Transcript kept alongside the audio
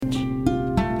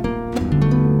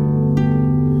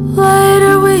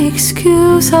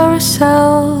excuse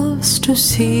ourselves to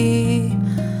see.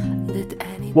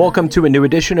 Welcome to a new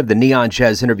edition of the Neon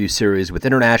Jazz interview series with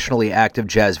internationally active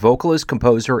jazz vocalist,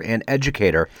 composer, and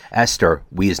educator Ester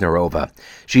Wisnerova.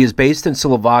 She is based in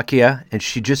Slovakia, and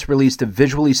she just released a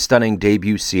visually stunning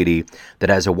debut CD that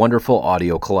has a wonderful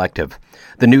audio collective.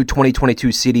 The new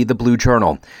 2022 CD, The Blue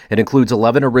Journal. It includes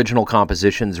 11 original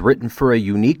compositions written for a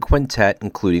unique quintet,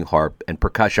 including harp and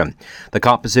percussion. The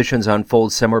compositions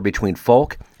unfold somewhere between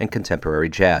folk and contemporary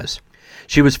jazz.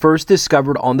 She was first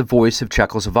discovered on The Voice of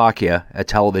Czechoslovakia, a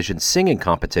television singing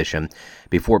competition,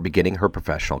 before beginning her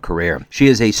professional career. She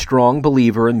is a strong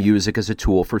believer in music as a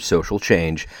tool for social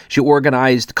change. She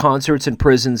organized concerts in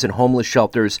prisons and homeless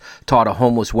shelters, taught a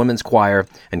homeless women's choir,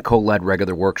 and co-led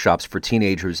regular workshops for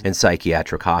teenagers in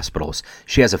psychiatric hospitals.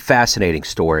 She has a fascinating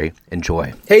story.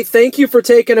 Enjoy. Hey, thank you for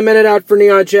taking a minute out for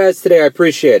Neon Jazz today. I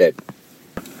appreciate it.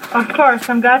 Of course,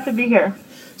 I'm glad to be here.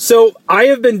 So, I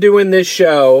have been doing this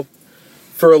show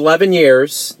for 11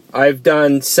 years. I've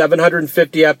done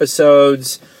 750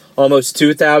 episodes, almost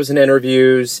 2,000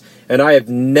 interviews, and I have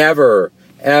never,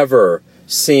 ever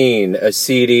seen a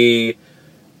CD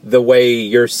the way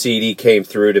your CD came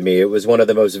through to me. It was one of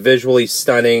the most visually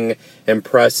stunning,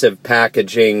 impressive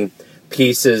packaging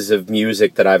pieces of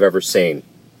music that I've ever seen.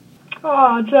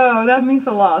 Oh, Joe, that means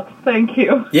a lot. Thank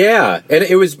you. Yeah, and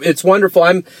it's wonderful.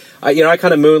 I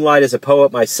kind of moonlight as a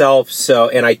poet myself,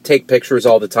 and I take pictures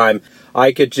all the time.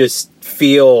 I could just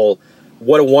feel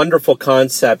what a wonderful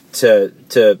concept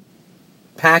to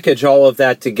package all of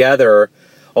that together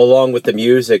along with the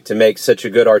music to make such a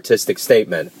good artistic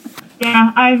statement.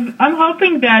 Yeah, I'm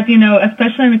hoping that,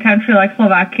 especially in a country like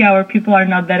Slovakia where people are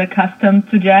not that accustomed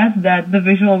to jazz, that the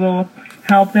visual will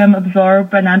help them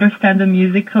absorb and understand the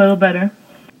music a little better.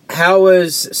 How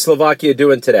is Slovakia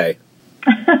doing today?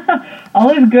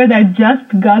 All is good. I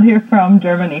just got here from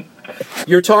Germany.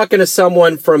 You're talking to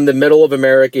someone from the middle of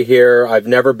America here. I've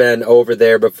never been over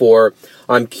there before.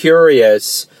 I'm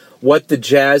curious what the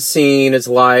jazz scene is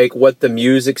like, what the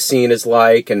music scene is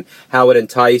like, and how it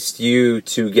enticed you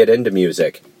to get into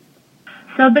music.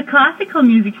 So the classical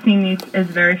music scene is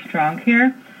very strong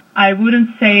here. I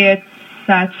wouldn't say it's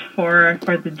such for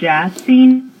the jazz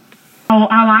scene. So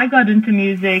how I got into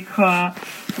music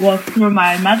was through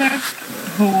my mother,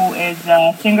 who is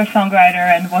a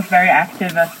singer-songwriter and was very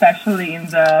active, especially in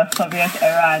the Soviet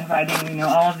era, and writing,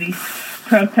 all of these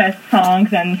protest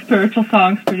songs and spiritual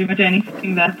songs, pretty much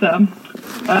anything that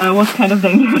was kind of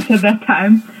dangerous at that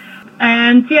time.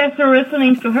 And yeah, so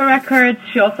listening to her records,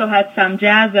 she also had some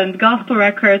jazz and gospel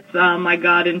records. I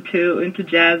got into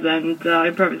jazz and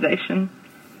improvisation.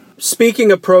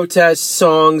 Speaking of protest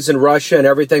songs in Russia and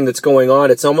everything that's going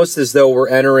on, it's almost as though we're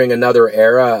entering another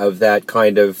era of that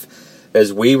kind of,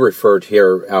 as we referred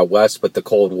here out west, with the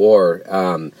Cold War.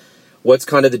 What's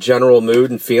kind of the general mood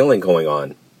and feeling going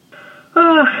on?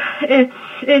 I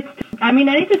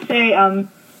need to say,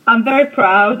 I'm very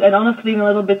proud and honestly a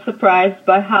little bit surprised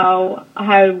by how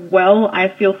well I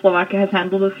feel Slovakia has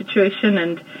handled the situation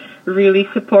and really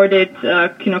supported,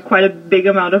 quite a big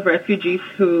amount of refugees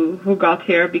who got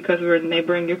here because we're in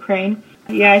neighboring Ukraine.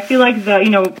 Yeah, I feel like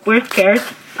we're scared,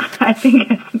 I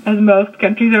think, as most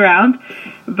countries around,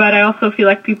 but I also feel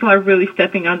like people are really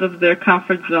stepping out of their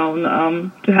comfort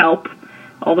zone to help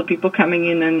all the people coming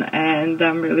in, and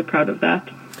I'm really proud of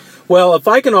that. Well, if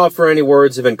I can offer any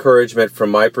words of encouragement from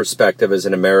my perspective as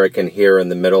an American here in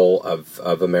the middle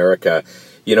of America,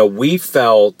 we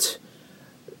felt,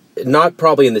 not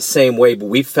probably in the same way, but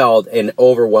we felt an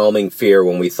overwhelming fear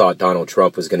when we thought Donald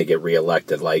Trump was going to get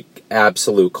reelected, like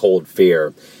absolute cold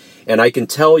fear. And I can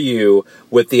tell you,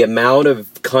 with the amount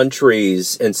of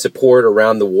countries and support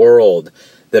around the world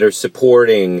that are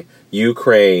supporting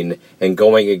Ukraine and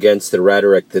going against the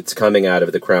rhetoric that's coming out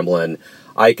of the Kremlin,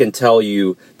 I can tell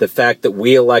you the fact that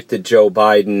we elected Joe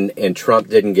Biden and Trump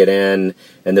didn't get in,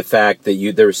 and the fact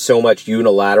that there's so much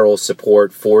unilateral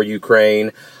support for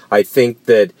Ukraine, I think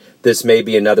that this may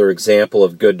be another example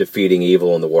of good defeating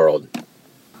evil in the world.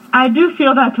 I do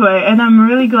feel that way, and I'm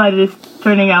really glad it is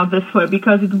turning out this way,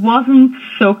 because it wasn't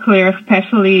so clear,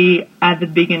 especially at the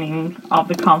beginning of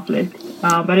the conflict.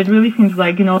 But it really seems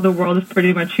like, the world is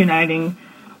pretty much uniting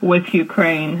with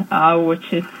Ukraine,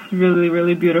 which is really,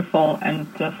 really beautiful and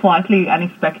slightly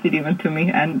unexpected even to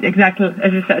me. And exactly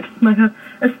as you said, like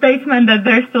a statement that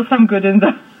there's still some good in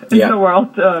the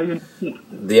world.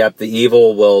 The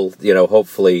evil will,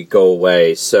 hopefully go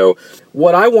away. So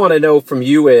what I want to know from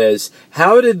you is,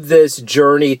 how did this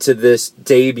journey to this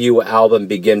debut album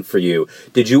begin for you?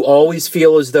 Did you always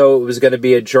feel as though it was going to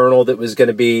be a journal that was going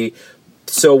to be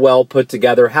so well put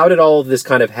together? How did all of this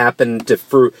kind of happen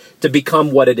to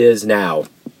become what it is now?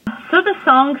 So the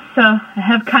songs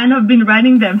have kind of been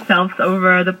writing themselves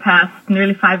over the past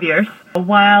nearly 5 years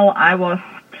while I was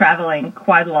traveling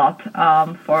quite a lot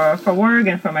for work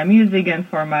and for my music and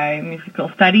for my musical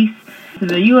studies to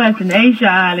the US and Asia.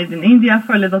 I lived in India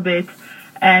for a little bit.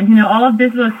 And, all of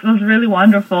this was really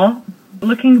wonderful.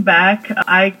 Looking back,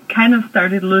 I kind of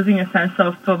started losing a sense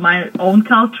of my own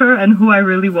culture and who I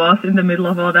really was in the middle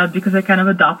of all that, because I kind of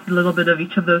adopted a little bit of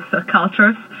each of those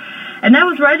cultures. And I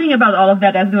was writing about all of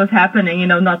that as it was happening,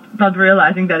 not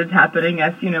realizing that it's happening,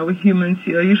 as, we humans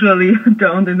usually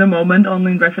don't in the moment,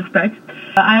 only in retrospect.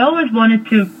 I always wanted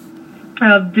to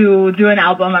do an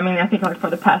album. I think like for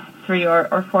the past 3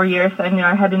 or 4 years,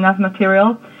 I had enough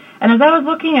material. And as I was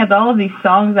looking at all of these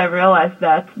songs, I realized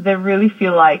that they really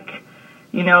feel like,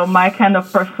 my kind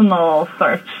of personal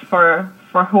search for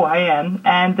who I am.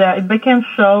 And it became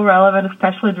so relevant,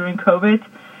 especially during COVID.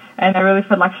 And I really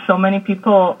felt like so many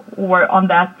people were on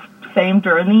that same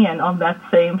journey and on that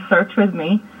same search with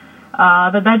me,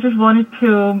 that I just wanted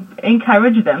to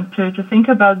encourage them to think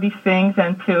about these things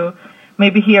and to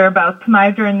maybe hear about my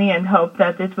journey and hope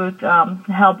that it would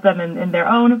help them in their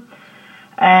own.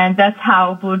 And that's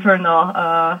how Blue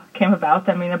Journal came about.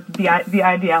 The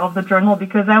idea of the journal,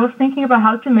 because I was thinking about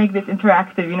how to make this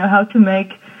interactive, how to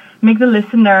make the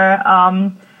listener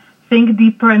think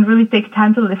deeper and really take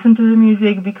time to listen to the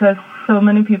music, because so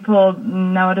many people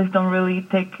nowadays don't really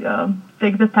take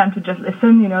the time to just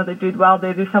listen. They do it while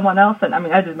they do someone else, and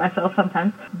I do it myself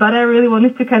sometimes. But I really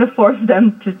wanted to kind of force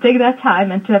them to take that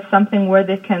time and to have something where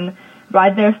they can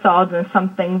write their thoughts and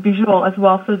something visual as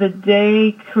well, so that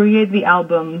they create the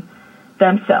album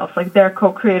themselves, like they're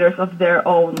co-creators of their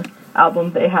own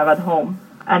album they have at home.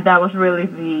 And that was really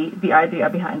the idea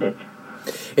behind it.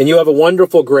 And you have a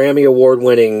wonderful Grammy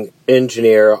Award-winning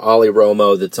engineer, Ollie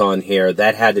Romo, that's on here.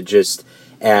 That had to just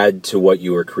add to what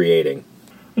you were creating.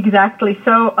 Exactly.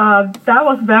 So that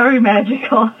was very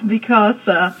magical, because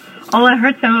I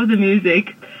heard some of the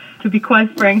music. To be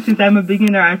quite frank, since I'm a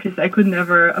beginner artist, I could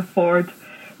never afford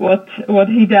what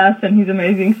he does and his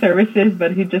amazing services,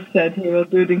 but he just said he will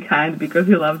do it in kind because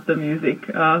he loves the music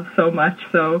so much.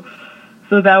 So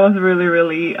that was really,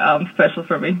 really special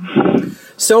for me.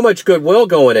 So much goodwill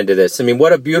going into this.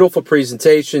 What a beautiful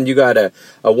presentation. You got a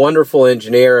wonderful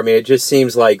engineer. It just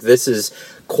seems like this is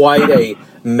quite a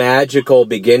magical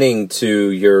beginning to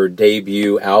your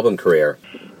debut album career.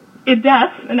 It does,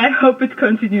 and I hope it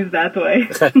continues that way.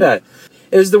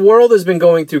 As the world has been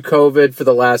going through COVID for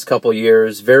the last couple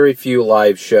years, very few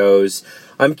live shows.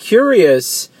 I'm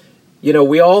curious,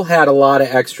 we all had a lot of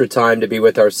extra time to be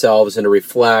with ourselves and to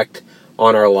reflect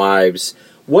on our lives.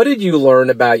 What did you learn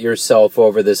about yourself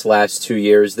over this last 2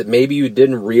 years that maybe you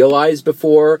didn't realize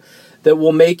before that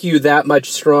will make you that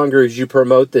much stronger as you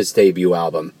promote this debut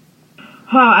album?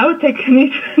 Wow, I would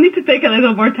need to take a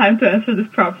little more time to answer this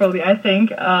properly, I think.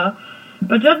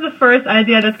 But just the first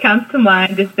idea that comes to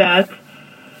mind is that,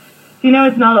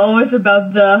 it's not always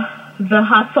about the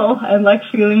hustle and like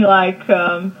feeling like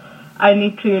I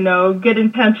need to, get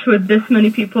in touch with this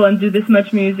many people and do this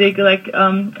much music.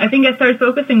 I think I started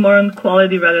focusing more on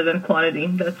quality rather than quantity.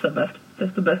 That's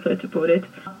the best way to put it.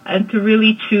 And to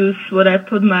really choose what I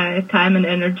put my time and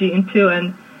energy into,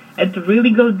 and to really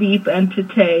go deep and to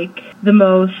take the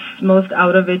most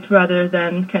out of it rather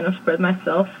than kind of spread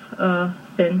myself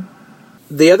thin.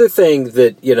 The other thing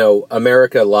that,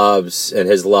 America loves and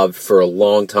has loved for a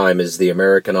long time is the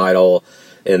American Idol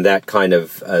and that kind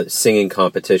of singing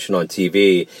competition on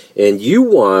TV. And you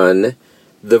won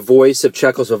the Voice of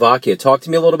Czechoslovakia. Talk to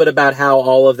me a little bit about how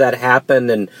all of that happened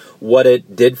and what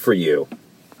it did for you.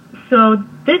 So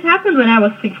this happened when I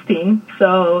was 16,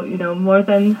 so, more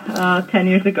than 10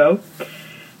 years ago.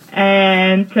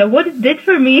 And what it did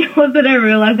for me was that I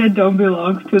realized I don't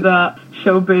belong to the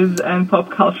showbiz and pop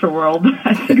culture world.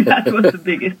 I think that was the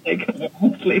biggest takeaway,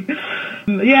 honestly.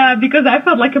 Yeah, because I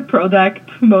felt like a product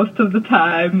most of the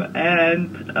time,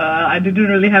 and I didn't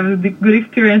really have a good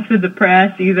experience with the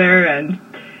press either, and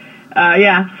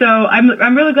so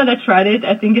I'm really glad I tried it.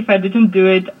 I think if I didn't do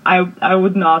it, I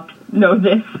would not know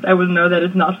this. I would know that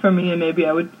it's not for me, and maybe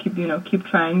I would keep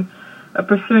trying,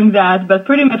 pursuing that. But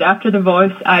pretty much after The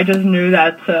Voice, I just knew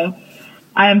that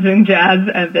I am doing jazz,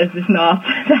 and that's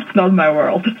not my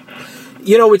world.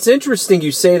 It's interesting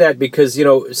you say that because,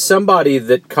 somebody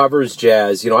that covers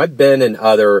jazz, I've been in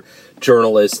other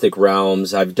journalistic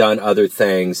realms. I've done other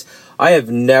things. I have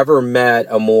never met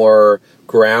a more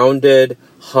grounded,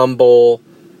 humble,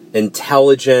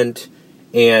 intelligent,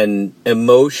 and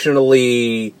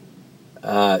emotionally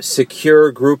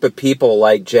secure group of people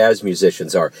like jazz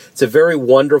musicians are. It's a very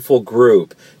wonderful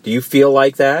group. Do you feel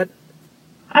like that?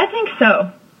 I think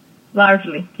so.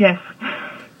 Largely, yes.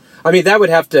 I mean, that would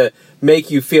have to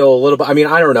make you feel a little bit. I mean,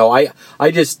 I don't know.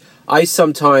 I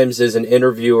sometimes, as an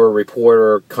interviewer,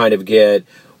 reporter, kind of get,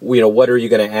 what are you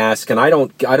going to ask? And I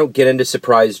don't get into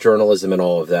surprise journalism and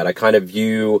all of that. I kind of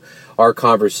view our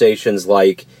conversations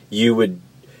like you would,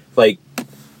 like,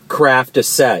 craft a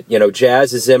set.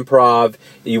 Jazz is improv.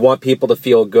 You want people to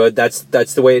feel good. That's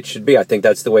the way it should be. I think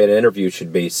that's the way an interview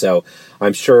should be. So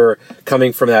I'm sure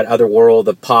coming from that other world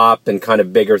of pop and kind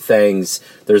of bigger things,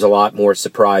 there's a lot more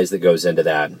surprise that goes into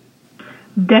that.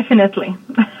 Definitely.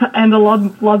 And a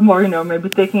lot more, maybe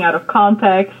taking out of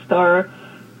context or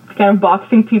kind of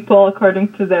boxing people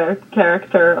according to their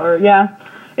character or,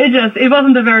 it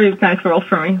wasn't a very nice world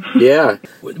for me. Yeah.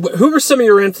 Who were some of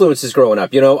your influences growing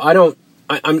up?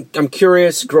 I'm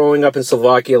curious, growing up in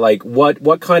Slovakia, like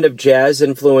what kind of jazz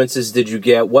influences did you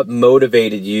get? What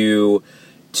motivated you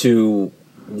to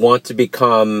want to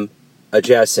become a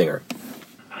jazz singer?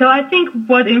 So I think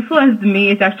what influenced me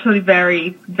is actually very,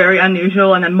 very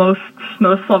unusual, and most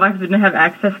Slovaks didn't have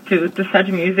access to such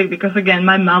music because, again,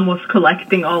 my mom was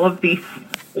collecting all of these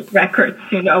records,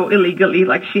 illegally,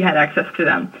 like she had access to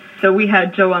them. So we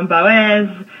had Joan Baez,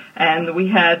 and we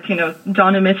had,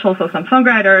 Johnny Mitchell, so some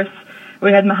songwriters.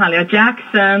 We had Mahalia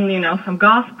Jackson, some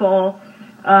gospel.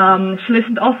 She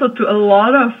listened also to a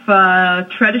lot of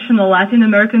traditional Latin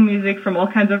American music from all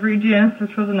kinds of regions,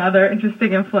 which was another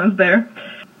interesting influence there.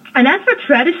 And as for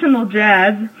traditional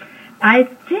jazz, I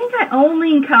think I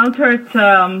only encountered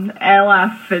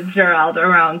Ella Fitzgerald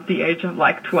around the age of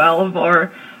like 12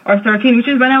 or 13, which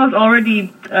is when I was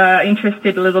already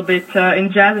interested a little bit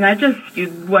in jazz, and I just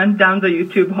went down the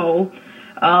YouTube hole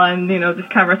and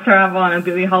discovered Sarah Vaughan and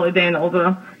Billie Holiday and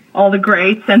all the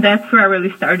greats, and that's where I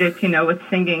really started, with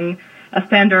singing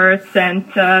standards and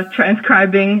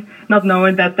transcribing, not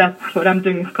knowing that that's what I'm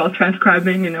doing is called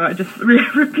transcribing. I just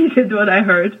repeated what I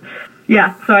heard.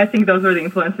 Yeah, so I think those were the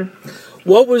influences.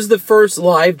 What was the first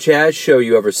live jazz show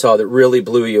you ever saw that really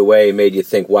blew you away, made you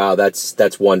think, wow,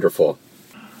 that's wonderful?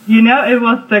 It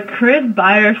was the Chris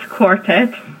Byers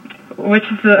Quartet,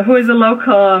 who is a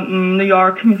local New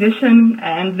York musician,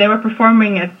 and they were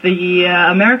performing at the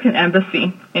American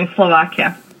Embassy in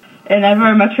Slovakia. And I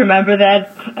very much remember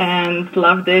that and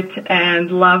loved it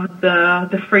and loved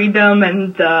the freedom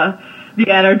and the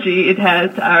energy it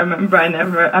had. I remember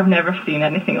I've never seen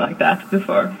anything like that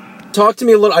before. Talk to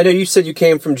me a little. I know you said you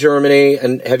came from Germany,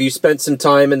 and have you spent some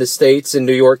time in the States, in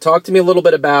New York? Talk to me a little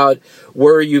bit about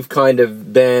where you've kind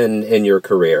of been in your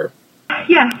career.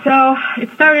 Yeah, so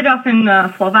it started off in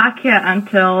Slovakia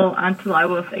until I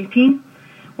was 18,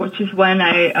 which is when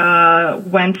I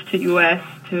went to U.S.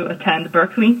 to attend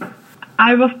Berkeley.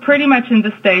 I was pretty much in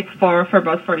the States for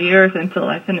about 4 years until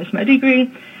I finished my degree.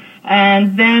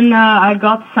 And then I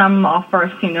got some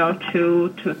offers,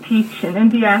 to teach in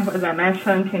India, as I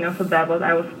mentioned, so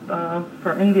I was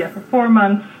for India for 4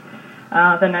 months.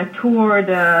 Then I toured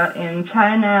in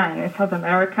China and in South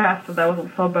America, so that was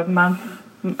also about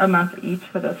a month each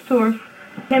for those tours.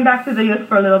 Came back to the U.S.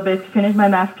 for a little bit, finished my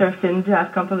master's in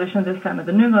jazz composition, this time at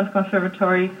the New England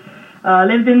Conservatory.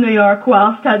 Lived in New York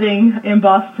while studying in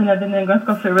Boston at the New England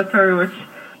Conservatory, which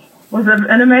was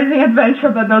an amazing adventure,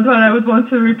 but not one I would want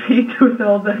to repeat with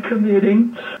all the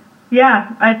commuting.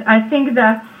 Yeah, I think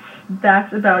that's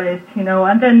about it,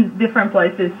 and then different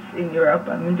places in Europe,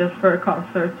 just for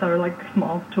concerts or like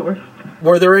small tours.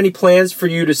 Were there any plans for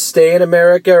you to stay in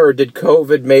America, or did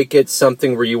COVID make it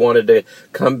something where you wanted to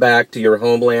come back to your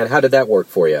homeland? How did that work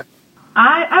for you?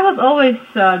 I was always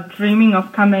dreaming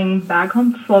of coming back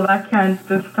home to Slovakia and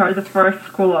to start the first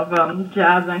school of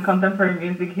jazz and contemporary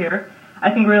music here. I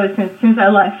think really since I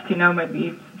left,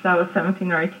 maybe since I was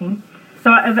 17 or 18. So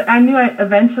I knew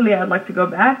eventually I'd like to go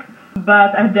back,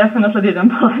 but I definitely didn't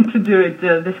plan to do it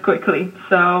this quickly.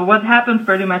 So what happened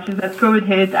pretty much is that COVID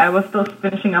hit. I was still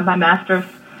finishing up my master's.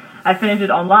 I finished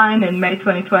it online in May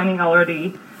 2020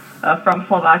 already. From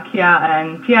Slovakia,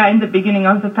 and in the beginning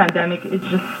of the pandemic, it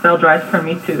just felt right for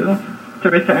me to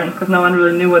return because no one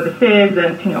really knew what this is,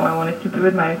 and I wanted to be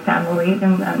with my family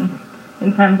and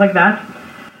in times like that.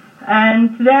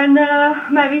 And then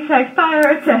my visa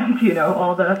expired, and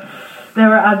there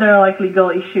were other like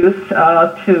legal issues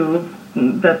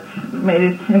that made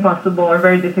it impossible or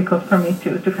very difficult for me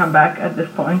to come back at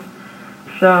this point.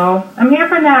 So I'm here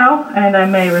for now, and I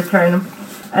may return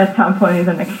at some point in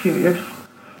the next few years.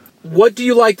 What do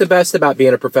you like the best about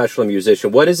being a professional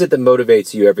musician? What is it that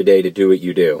motivates you every day to do what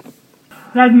you do?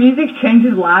 That music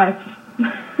changes lives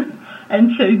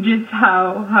and changes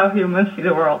how humans see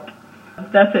the world.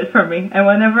 That's it for me. And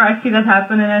whenever I see that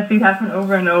happen, and I see it happen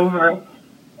over and over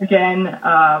again,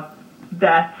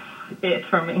 that's it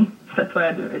for me. That's why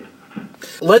I do it.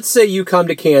 Let's say you come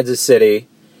to Kansas City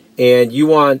and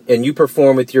you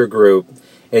perform with your group,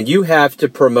 and you have to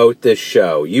promote this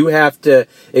show. You have to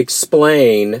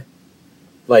explain,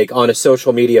 like on a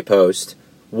social media post,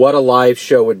 what a live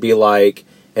show would be like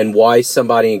and why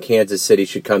somebody in Kansas City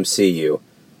should come see you.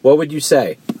 What would you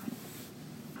say?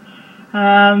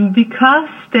 Because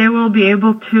they will be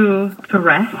able to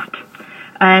rest.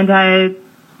 And I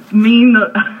mean,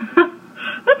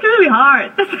 that's really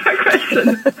hard. That's a hard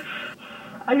question.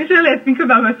 Usually I think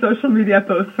about my social media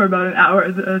posts for about an hour.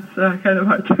 It's kind of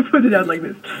hard to put it out like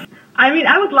this. I mean,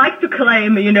 I would like to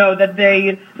claim, that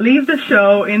they leave the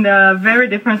show in a very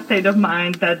different state of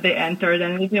mind that they entered.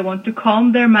 And if they want to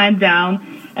calm their mind down,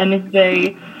 and if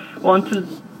they want to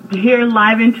hear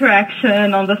live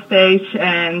interaction on the stage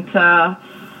and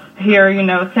hear,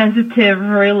 sensitive,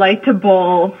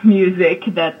 relatable music,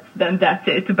 then that's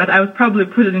it. But I would probably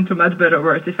put it into much better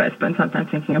words if I spent some time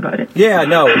thinking about it. Yeah,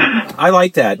 no, I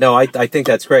like that. No, I think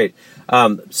that's great.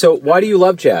 So why do you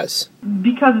love jazz?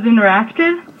 Because it's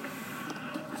interactive,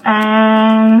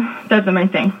 and that's the main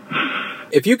thing.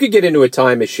 If you could get into a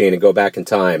time machine and go back in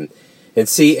time and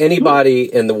see anybody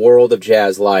in the world of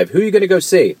jazz live, who are you going to go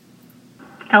see?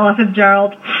 Ella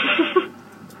Fitzgerald.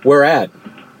 Where at?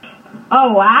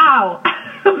 Oh, wow.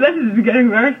 This is getting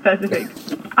very specific.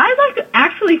 I'd like to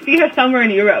actually see her somewhere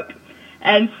in Europe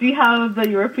and see how the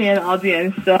European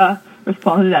audience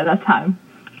responded at that time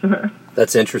to her.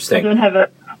 That's interesting. I don't have a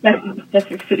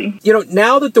specific city.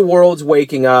 Now that the world's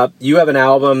waking up, you have an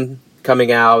album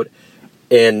coming out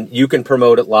and you can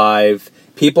promote it live.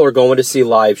 People are going to see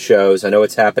live shows. I know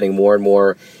it's happening more and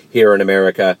more here in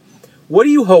America. What do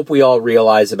you hope we all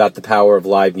realize about the power of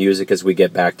live music as we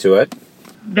get back to it?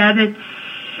 That it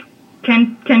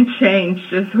can change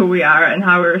just who we are and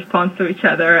how we respond to each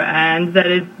other, and that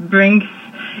it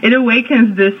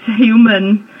awakens this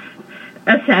human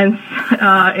essence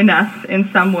in us in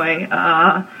some way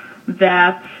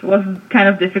that was kind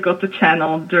of difficult to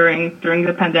channel during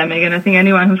the pandemic. And I think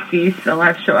anyone who sees a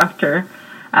live show after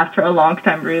a long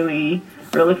time really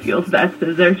feels that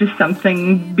there's just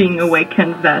something being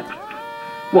awakened that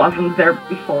wasn't there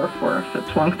before for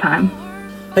such a long time.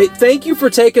 Hey, thank you for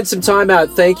taking some time out.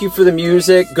 Thank you for the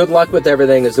music. Good luck with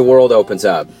everything as the world opens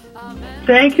up.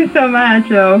 Thank you so much,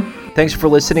 Joe. Thanks for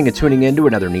listening and tuning in to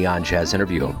another Neon Jazz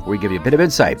interview, where we give you a bit of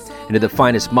insight into the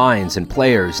finest minds and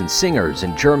players and singers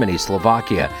in Germany,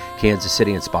 Slovakia, Kansas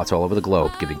City, and spots all over the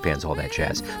globe, giving fans all that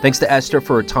jazz. Thanks to Esther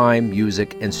for her time,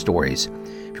 music, and stories.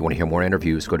 If you want to hear more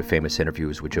interviews, go to Famous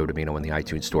Interviews with Joe Domino in the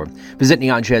iTunes Store. Visit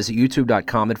neonjazz at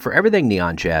youtube.com, and for everything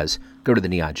Neon Jazz, go to the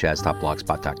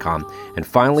neonjazz.blogspot.com. And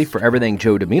finally, for everything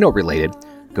Joe Domino related,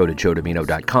 go to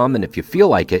joedomino.com, and if you feel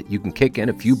like it, you can kick in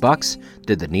a few bucks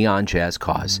to the Neon Jazz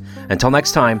cause. Until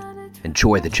next time,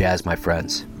 enjoy the jazz, my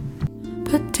friends.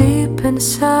 But deep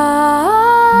inside,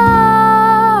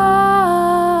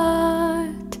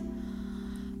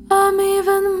 I'm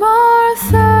even more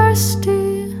thirsty.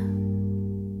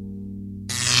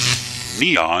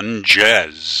 Neon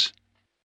Jazz.